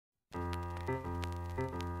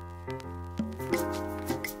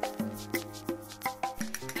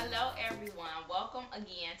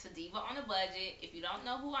Diva on a Budget. If you don't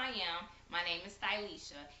know who I am, my name is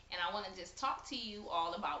Stylisha, and I want to just talk to you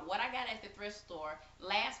all about what I got at the thrift store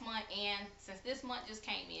last month, and since this month just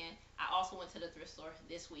came in, I also went to the thrift store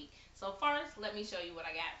this week. So first, let me show you what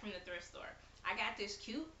I got from the thrift store. I got this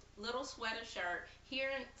cute little sweater shirt.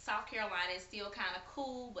 Here in South Carolina, it's still kind of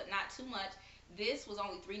cool, but not too much. This was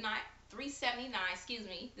only $3.79. Excuse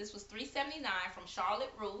me. This was $3.79 from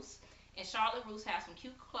Charlotte Russe, and Charlotte Russe has some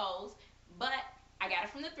cute clothes, but I got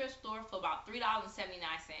it from the thrift store for about $3.79.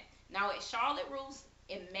 Now at Charlotte Russe,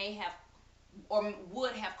 it may have or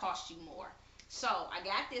would have cost you more. So I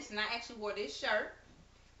got this, and I actually wore this shirt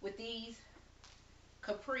with these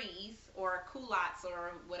capris or culottes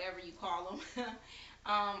or whatever you call them.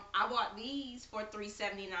 I bought these for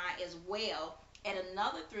 $3.79 as well at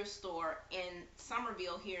another thrift store in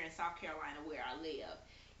Summerville here in South Carolina where I live.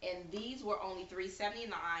 And these were only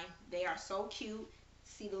 $3.79. They are so cute.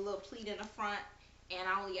 See the little pleat in the front, and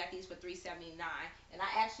I only got these for $3.79. And I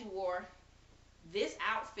actually wore this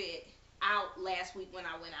outfit out last week when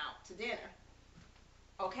I went out to dinner.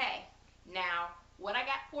 Okay, now what I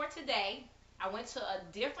got for today, I went to a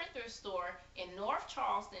different thrift store in North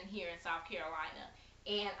Charleston here in South Carolina,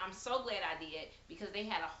 and I'm so glad I did because they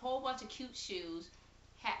had a whole bunch of cute shoes.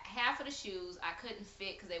 Half of the shoes I couldn't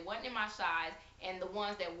fit because they weren't in my size, and the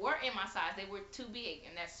ones that were in my size, they were too big,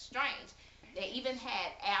 and that's strange. They even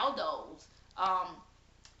had Aldo's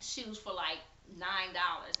shoes for like $9,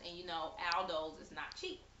 and you know Aldo's is not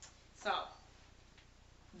cheap. So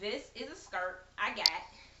this is a skirt I got,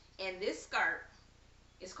 and this skirt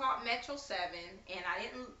is called Metro 7, and I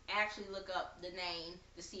didn't actually look up the name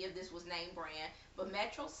to see if this was name brand, but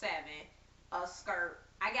Metro 7, a skirt.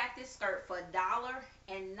 I got this skirt for $1.99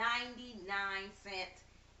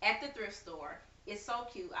 at the thrift store. It's so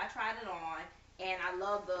cute. I tried it on, and I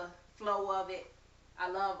love the flow of it. I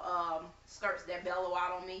love skirts that bellow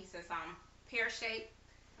out on me since I'm pear-shaped.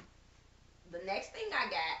 The next thing I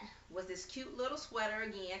got was this cute little sweater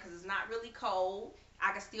again because it's not really cold.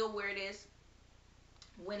 I can still wear this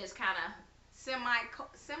when it's kind of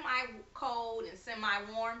semi-cold and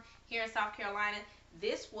semi-warm here in South Carolina.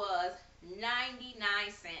 This was 99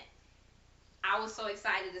 cents. I was so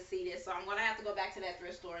excited to see this, so I'm going to have to go back to that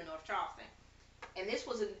thrift store in North Charleston. And this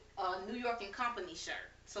was a New York & Company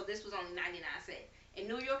shirt, so this was only 99 cents. In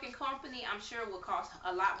New York & Company, I'm sure it would cost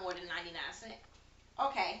a lot more than 99 cents.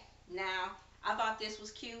 Okay, now, I thought this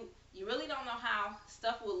was cute. You really don't know how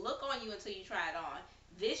stuff will look on you until you try it on.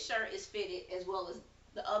 This shirt is fitted as well as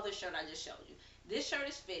the other shirt I just showed you. This shirt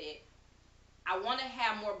is fitted. I want to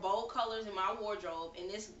have more bold colors in my wardrobe, and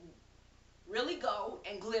this really gold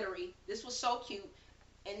and glittery. This was so cute,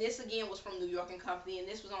 and this again was from New York & Company, and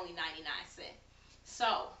this was only 99 cents.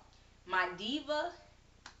 So my diva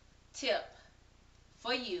tip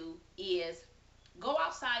for you is go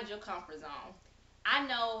outside your comfort zone. I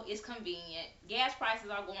know it's convenient. Gas prices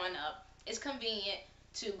are going up. It's convenient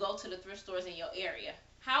to go to the thrift stores in your area.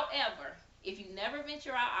 However, if you never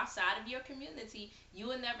venture out outside of your community, you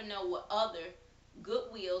will never know what other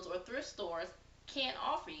Goodwills or thrift stores can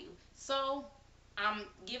offer you. So I'm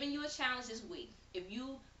giving you a challenge this week. If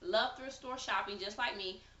you love thrift store shopping just like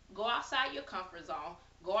me, go outside your comfort zone,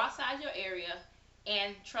 go outside your area,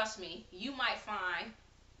 and trust me, you might find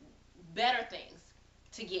better things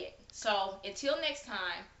to get. So until next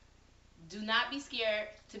time, do not be scared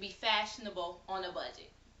to be fashionable on a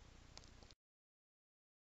budget.